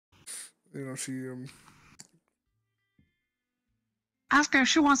you know, she Ask her if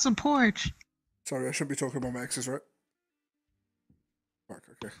she wants some porridge. Sorry, I shouldn't be talking about my exes, right? Fuck,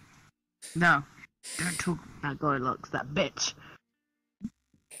 okay. No. Don't talk about Goldilocks, that bitch.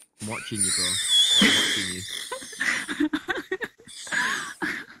 I'm watching you, bro. I'm watching you.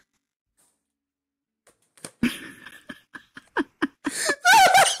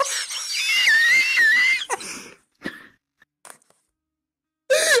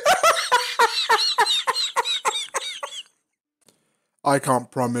 I can't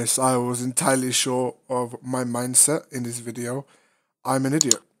promise I was entirely sure of my mindset in this video. I'm an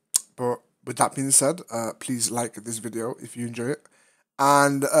idiot. But with that being said, please like this video if you enjoy it.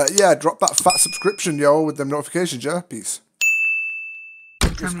 And yeah, drop that fat subscription, yo, with them notifications, yeah? Peace.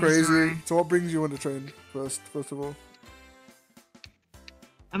 It's crazy. So what brings you on the train first of all?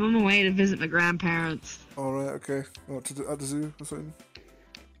 I'm on my way to visit my grandparents. Alright, okay. What, at the zoo or something?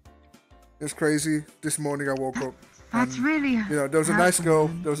 It's crazy. This morning I woke up. That's really... You know, there was a nice girl.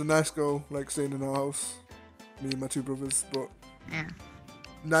 There was a nice girl, like, staying in our house. Me and my two brothers, but... Yeah.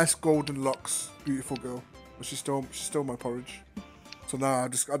 Nice golden locks. Beautiful girl. But she stole my porridge. So now I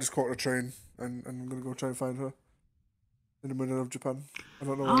just caught the train. And I'm gonna go try and find her. In the middle of Japan. I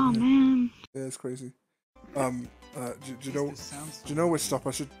don't know where. Oh, man. Yeah, it's crazy. Do you know which stop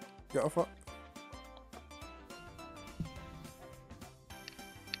I should get off at?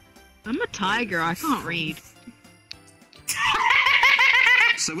 I'm a tiger, I can't read.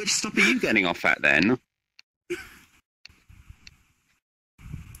 So which stop are you getting off at then?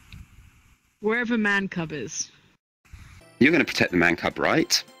 Wherever man cub is. You're going to protect the man cub,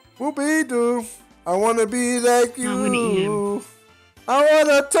 right? Whoopie-doo. I want to be like you. I'm gonna eat him. I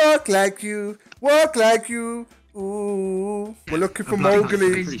want to talk like you. Walk like you. Ooh. We're looking for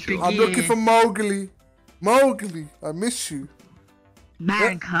Mowgli. I'm looking for Mowgli. Mowgli, I miss you.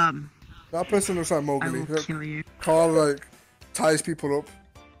 Man cub. That person looks like Mowgli. I will kill you. Carl, like, ties people up.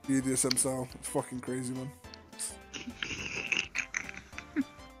 BDSM style. It's fucking crazy, man.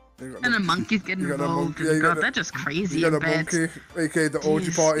 And the monkey's getting involved. Yeah, God, they're just crazy. You got a monkey, aka the orgy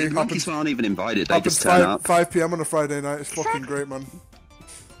party. The monkeys aren't even invited, they just turn up. 5 PM on a Friday night. It's fucking great, man.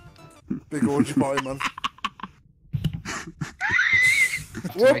 Big orgy party, man.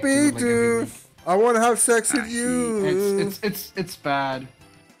 Whoopie-doo. I want to have sex with you. It's bad.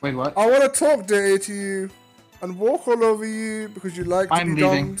 Wait, what? I want to talk dirty to you and walk all over you because you like to be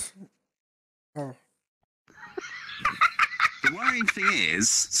donged. Oh. The worrying thing is,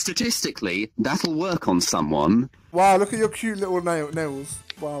 statistically, that'll work on someone. Wow, look at your cute little nails.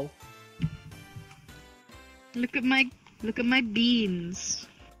 Wow. Look at my beans.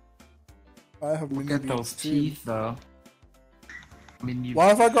 I have Look at those teeth, though. I mean, why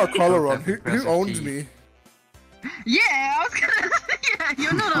have I got a collar on? Who owns teeth. me? Yeah, I was gonna say, yeah,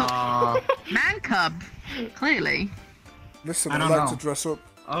 you're not a man cub, clearly. Listen, I like to dress up.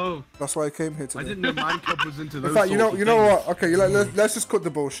 Oh. That's why I came here today. I didn't know man cub was into those. In fact, you know what? Okay, let's just cut the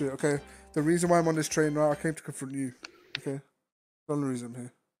bullshit, okay? The reason why I'm on this train now, I came to confront you, okay? That's the only reason I'm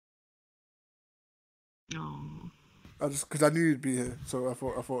here. Oh. Because I knew you'd be here, so I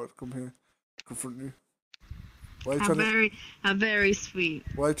thought I'd come here, confront you. Why are you How very sweet.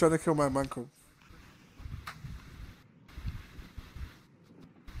 Why are you trying to kill my man cub?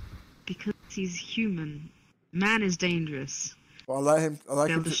 Because he's human. Man is dangerous. But I like him.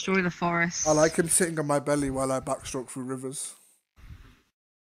 They'll destroy the forest. I like him sitting on my belly while I backstroke through rivers.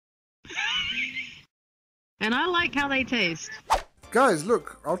 And I like how they taste. Guys,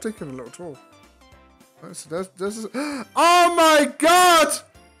 look! I'll take you on a little tour. There's oh my God!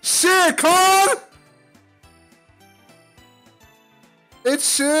 Shere Khan!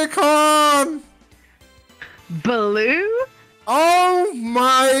 It's Shere Khan! Baloo? Oh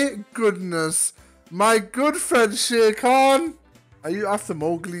my goodness! My good friend Shere Khan! Are you after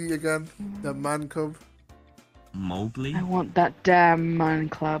Mowgli again? The man cub? Mowgli? I want that damn man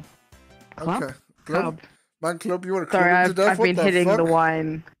club. Club? Okay. Club? Man club? You want to Sorry, to death? I've been hitting the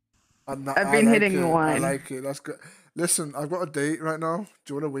wine. I've been hitting the wine. I like it. That's good. Listen, I've got a date right now.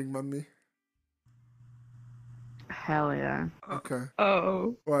 Do you want to wingman me? Hell yeah. Okay.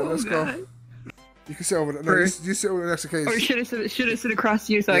 Oh. Right, let's go. You can sit over there. No, you sit over next to Case. Or should I sit across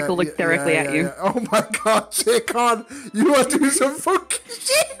you so I can look directly at you? Yeah. Oh my God, Shere Khan, you are doing some fucking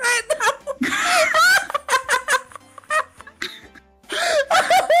shit right now.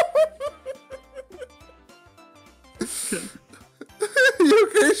 You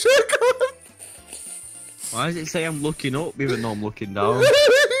okay, Shere Khan? Why does it say I'm looking up even though I'm looking down?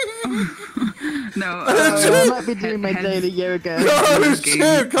 No, I might be doing my daily yoga. No,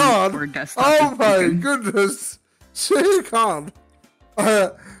 Shere Khan! Oh my goodness! Shere Khan!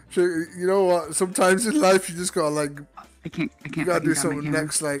 You know what? Sometimes in life you just gotta like. I can't. You gotta do something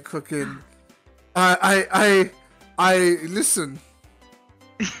next, like cooking. I listen.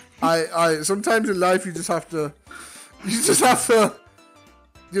 I sometimes in life you just have to,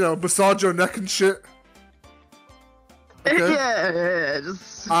 massage your neck and shit. Okay? Yeah,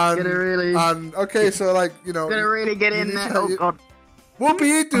 just gonna really. And okay, so like gonna really get in there. Oh god.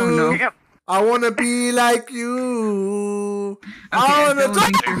 Whoopie doo. Oh, no. Yep. I wanna be like you. Okay, I don't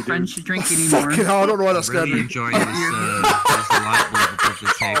think your friends should drink anymore. Fucking hell, I don't know why that scared Really me. enjoying this light bulb above the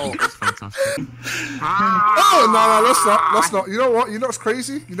table. It's fantastic. Oh no, let's not. You know what? You know what's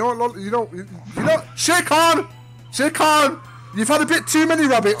crazy? You know what? You know. Shere Khan, you've had a bit too many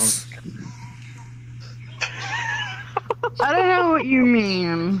rabbits. I don't know what you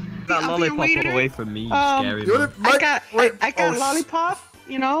mean. That lollipop away from me, scary. I got lollipop.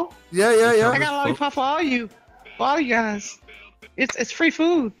 You know. Yeah. I got a lollipop for all you guys. It's free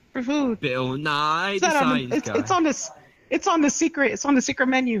food. Bill Nye, It's on the secret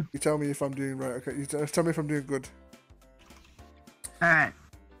menu. You tell me if I'm doing right. Okay, you tell me if I'm doing good. All right.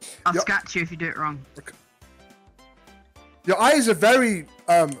 I'll scratch you if you do it wrong. Okay. Your eyes are very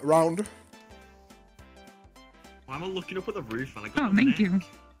round. Why am I looking up at the roof? Thank you.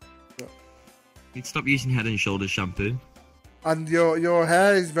 You'd stop using Head and Shoulders shampoo. And your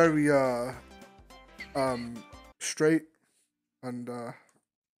hair is very straight and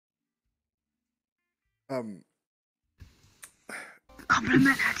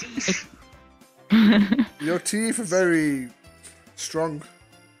Compliment her teeth. your teeth are very strong.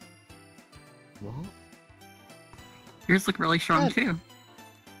 What? Yours look really strong too.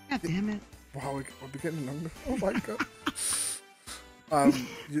 God damn it. Wow, we're getting longer. Oh my god.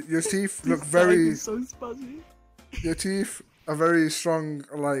 Your teeth look very. So spuzzy. Your teeth are very strong.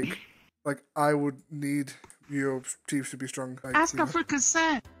 Like I would need your teeth to be strong. Like, Ask her for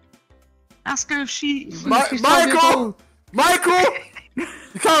consent. Ask her if she. Michael,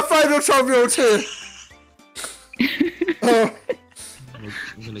 you can't find no 12-year-olds here.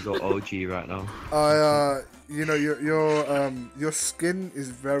 I'm gonna go OG right now. Your skin is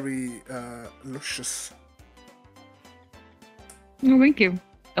very luscious. Oh, thank you.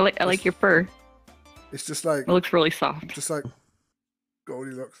 I like your fur. It's just like It looks really soft. just like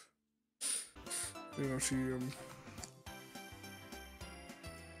Goldilocks. She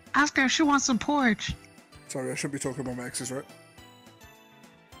Ask her if she wants some porridge. Sorry, I shouldn't be talking about my exes, right?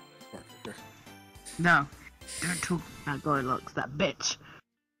 Right, okay. No. Don't talk about Goldilocks, that bitch.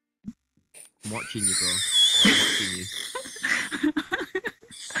 I'm watching you, bro. I'm watching you.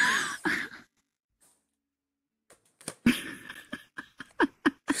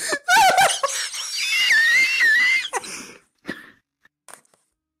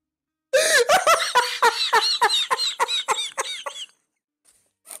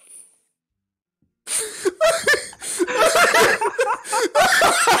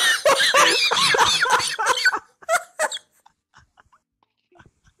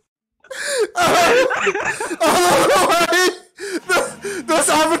 Those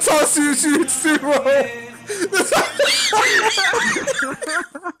avatar suits too well.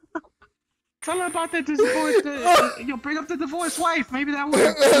 Tell her about the divorce. You'll bring up the divorced wife. Maybe that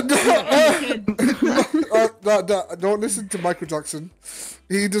will. Don't listen to Michael Jackson.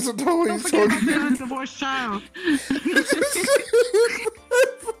 He doesn't know what he's talking about. Don't forget the divorced child.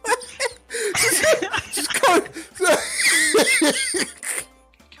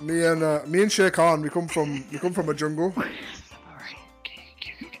 Me and Shere Khan, we come from a jungle.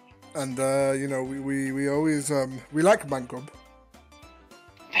 And we always we like man cub.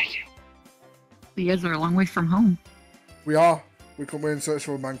 Thank you. You guys are a long way from home. We are. We come in search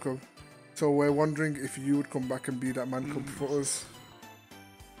for a man cub. So we're wondering if you would come back and be that man cub for us.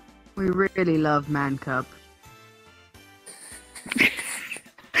 We really love Man Cub.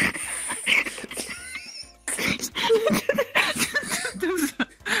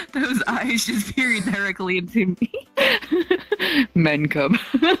 those eyes just peering directly into me. Men cub.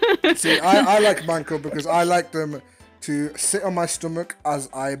 See, I like man cub because I like them to sit on my stomach as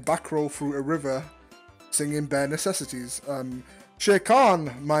I back roll through a river singing bare necessities. Shere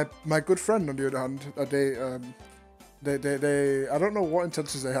Khan, my good friend, on the other hand, they I don't know what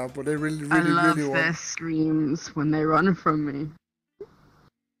intentions they have, but they really I love really their want. screams when they run from me.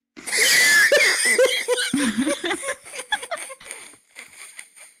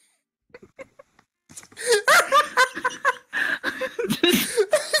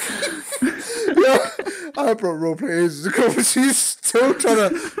 I brought roleplay ages ago, but she's still trying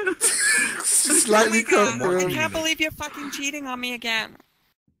to slightly I can't believe you're fucking cheating on me again.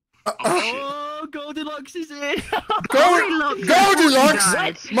 Oh, Goldilocks is in.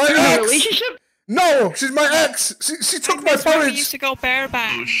 Goldilocks? My You're in a ex? relationship? No, she's my ex. She took my We used porridge. to go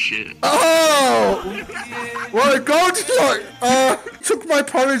bareback. Oh shit. Oh! Well, Goldilocks took my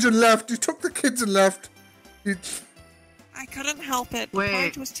porridge and left. He took the kids and left. I couldn't help it. Wait. The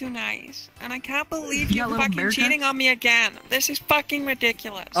porridge was too nice. And I can't believe you're little fucking bear cheating on me again. This is fucking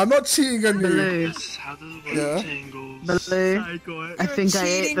ridiculous. I'm not cheating on you. Baloo. How does it work? Yeah. Tangles. Baloo. I think I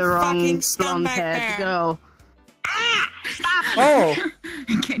ate cheating the wrong fucking blonde-haired scumbag girl. Oh.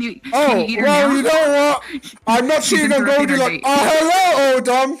 Can you Oh, eat her well, now? you know what? I'm not cheating on interrupting our Goldilocks. date. Oh, hello,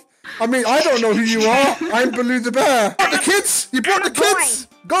 Odom. I mean, I don't know who you are. I'm Baloo the bear. The kids! You brought the kids!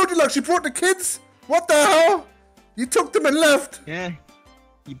 Goldilocks, you brought the kids? What the hell? You took them and left. Yeah.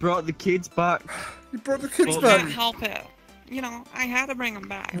 You brought the kids back. You brought the kids Well, back. Can't help it. You know, I had to bring them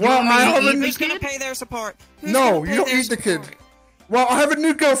back. Well, I have a Who's gonna pay their support? Who's No, gonna pay you don't their eat the kid. support? Well, I have a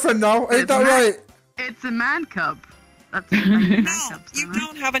new girlfriend now. Ain't that right? It's a man cub. That's a man No, cub. you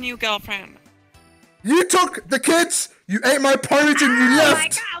don't have a new girlfriend. You took the kids. You ate my porridge and you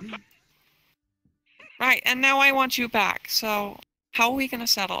left. Right, and now I want you back, so how are we gonna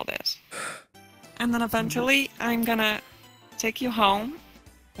settle this? And then eventually, I'm gonna take you home,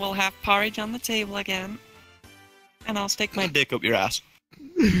 we'll have porridge on the table again, and I'll stick my dick up your ass.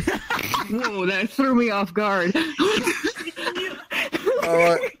 Whoa, that threw me off guard. All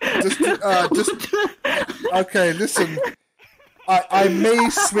right, just. Okay, listen. I may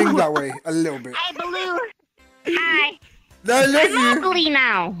swing that way a little bit. Hey, Baloo. Hi. I love I'm you. Mowgli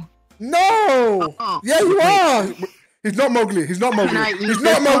now. No. Oh, Yeah, you are. He's not Mowgli. He's not Mowgli. Can I eat He's not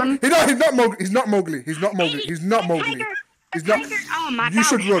this Mowgli. one? He's not Mowgli. He's not Mowgli. He's not Mowgli. He's not Mowgli. He's not. Oh my You God.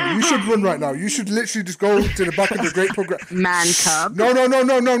 should run. You should run right now. You should literally just go to the back of the great program. Man cub. No, no, no,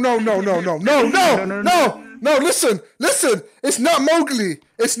 no, no, no, no, no, no, no, no, no, no, listen, listen. It's not Mowgli.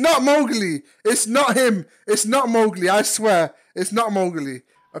 It's not Mowgli. It's not him. It's not Mowgli. I swear. It's not Mowgli.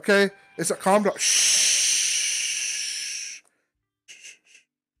 Okay? It's a calm down. Shh.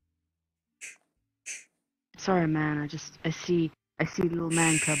 Sorry, man. I see little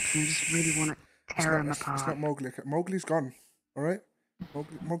man cubs, and I just really want to tear them It's not apart. Mowgli. Okay, Mowgli's gone. All right?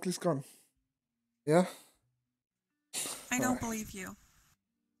 Mowgli's gone. Yeah? I don't believe you.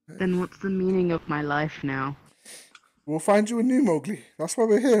 Then what's the meaning of my life now? We'll find you a new Mowgli. That's why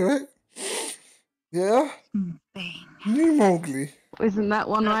we're here, right? Yeah? New Mowgli. Isn't that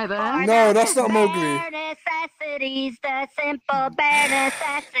one right there? No, that's not Mowgli. Bare necessities, the simple bare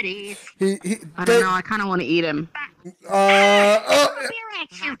necessities. I don't know. I kind of want to eat him.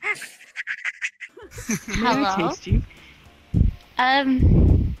 Erection. Hello. Tasty.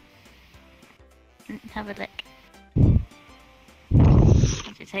 Let's have a look. I'll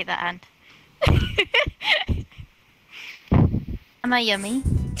just take that hand. Am I yummy?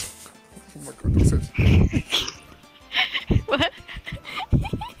 Oh my god, that's it. What?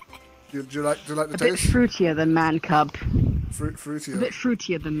 Do you like the A bit taste? fruitier than man cub. Fruitier. A bit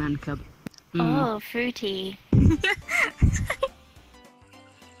fruitier than man cub. Oh, fruity.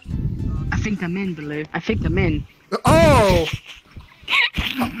 I think I'm in, Baloo. I think I'm in. Oh!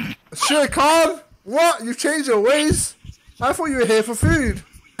 Shere Khan! What? You've changed your ways? I thought you were here for food.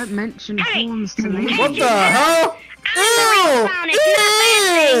 Don't mention horns to me. What the hell? Ew!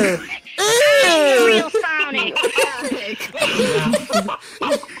 Ew! Real Ew! Sonic.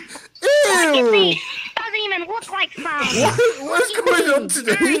 Ew! Doesn't even look like Sonic. What's going on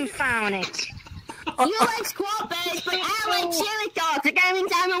today? Sonic. You like squat bears, but I like chili dogs. It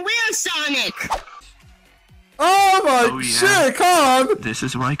means I'm a real Sonic. Oh my... Oh, yeah. Shere Khan! This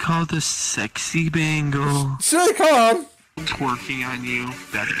is what I call the sexy bangle. Shere Khan! Twerking on you.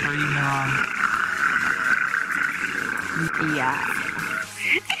 That's pretty hot. Yeah.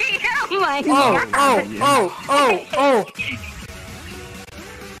 Oh my Oh, God. oh.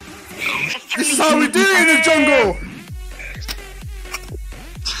 This is how we do it in the jungle!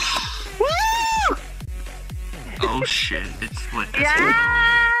 Oh shit, it's lit.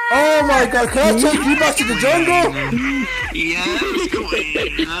 Oh my god, can I take you back to the jungle? Yes,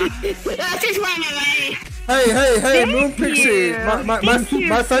 queen. Let's just run away. Hey, Moon Pixie!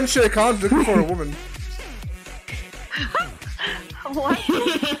 My friend Shere Khan's looking for a woman. What?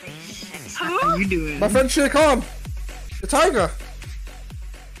 How are you doing? My friend Shere Khan! The tiger!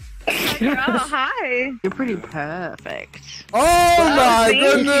 Oh, hi. You're pretty perfect. Oh my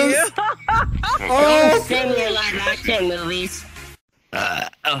goodness! Oh! Sing your live action movies. Yeah,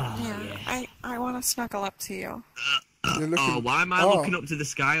 I want to snuggle up to you. You're looking... Oh, why am I looking up to the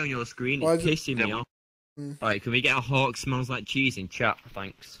sky on your screen? Why It's is it- pissing me off. Alright, can we get a HAWXX smells like cheese in chat?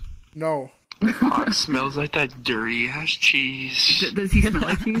 Thanks. No. Oh, it smells like that dirty ass cheese. Does he smell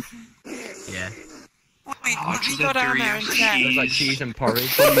like cheese? Yeah. Wait, Oh, let it's me that go down dirty there ass and check. Smells like cheese and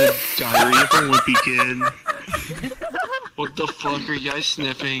porridge. From the diarrhea from Wimpy Kid. What the fuck are you guys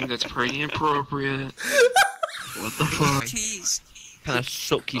sniffing? That's pretty inappropriate. What the fuck? Cheese. Kind of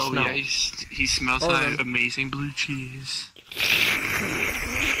sucky Oh smell. yeah, he smells like amazing blue cheese.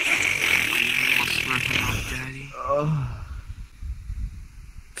 What's working on, Daddy?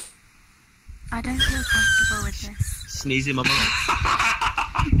 I don't feel comfortable with this. Sneeze in my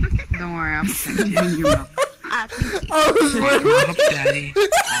mouth. Don't worry, I'm protecting you in your mouth. I was Wake up, Daddy.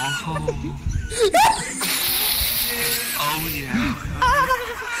 Oh. Oh yeah.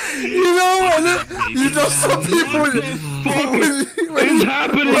 You know what? You know some people. What's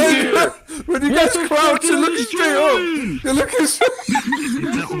happening here? When you guys crouch, you look straight up. You're looking straight.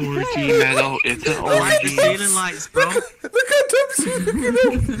 It's an orgy, Meadow. It's an orgy. Ceiling lights, bro. Look at Dempsey. Look at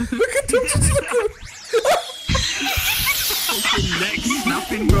him. Look at him. Just look at him. Fucking neck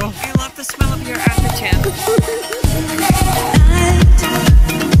snapping, bro. I love the smell of your afterchin.